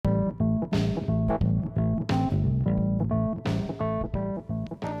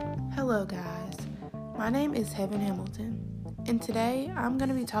Hello guys, my name is Heaven Hamilton, and today I'm going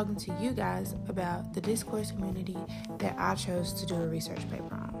to be talking to you guys about the discourse community that I chose to do a research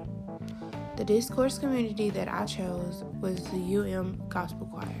paper on. The discourse community that I chose was the UM Gospel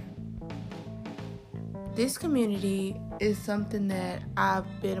Choir. This community is something that I've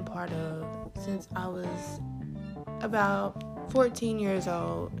been a part of since I was about 14 years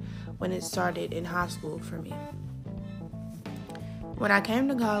old when it started in high school for me. When I came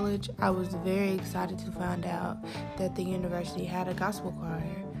to college, I was very excited to find out that the university had a gospel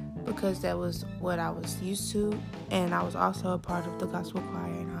choir because that was what I was used to, and I was also a part of the gospel choir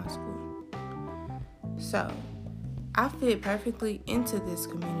in high school. So, I fit perfectly into this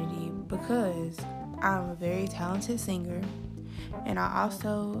community because I'm a very talented singer, and I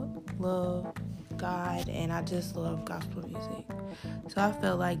also love God, and I just love gospel music. So I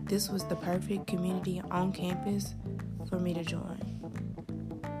felt like this was the perfect community on campus for me to join.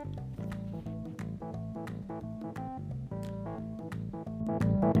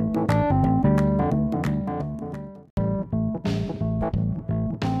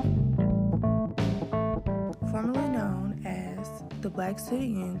 Formerly known as the Black Student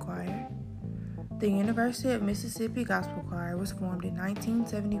Union Choir, the University of Mississippi Gospel Choir was formed in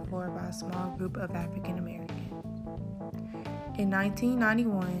 1974 by a small group of African Americans. In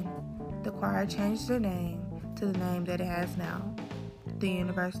 1991, the choir changed their name to the name that it has now, the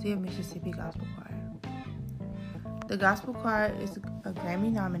University of Mississippi Gospel Choir. The Gospel Choir is a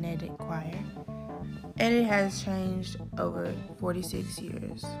Grammy-nominated choir, and it has changed over 46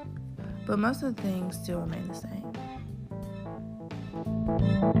 years, but most of the things still remain the same.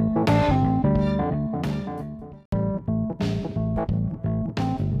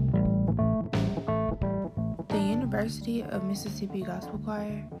 The University of Mississippi Gospel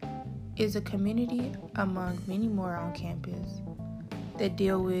Choir is a community among many more on campus that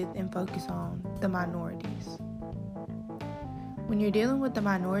deal with and focus on the minorities. When you're dealing with the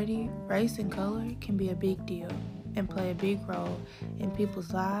minority, race and color can be a big deal and play a big role in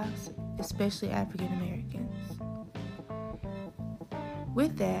people's lives, especially African Americans.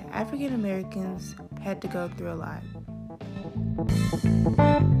 With that, African Americans had to go through a lot.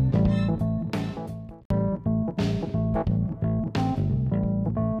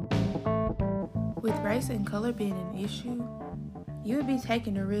 With race and color being an issue, you would be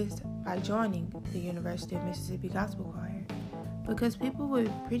taking a risk by joining the University of Mississippi Gospel Choir because people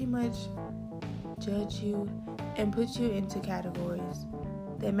would pretty much judge you and put you into categories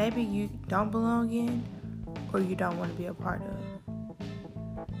that maybe you don't belong in or you don't want to be a part of.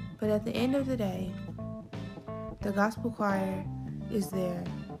 But at the end of the day, the gospel choir is there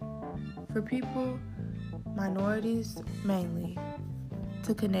for people, minorities mainly,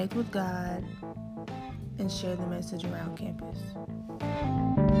 to connect with God and share the message around campus.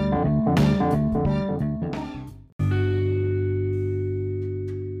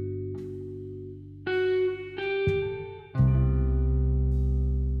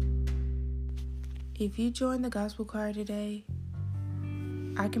 If you join the gospel choir today,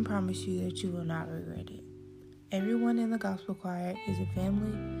 I can promise you that you will not regret it. Everyone in the gospel choir is a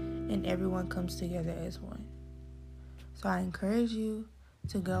family, and everyone comes together as one. So I encourage you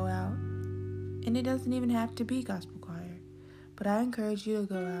to go out, and it doesn't even have to be gospel choir, but I encourage you to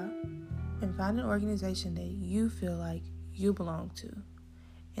go out and find an organization that you feel like you belong to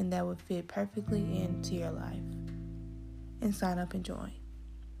and that would fit perfectly into your life, and sign up and join.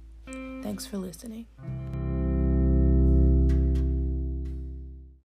 Thanks for listening.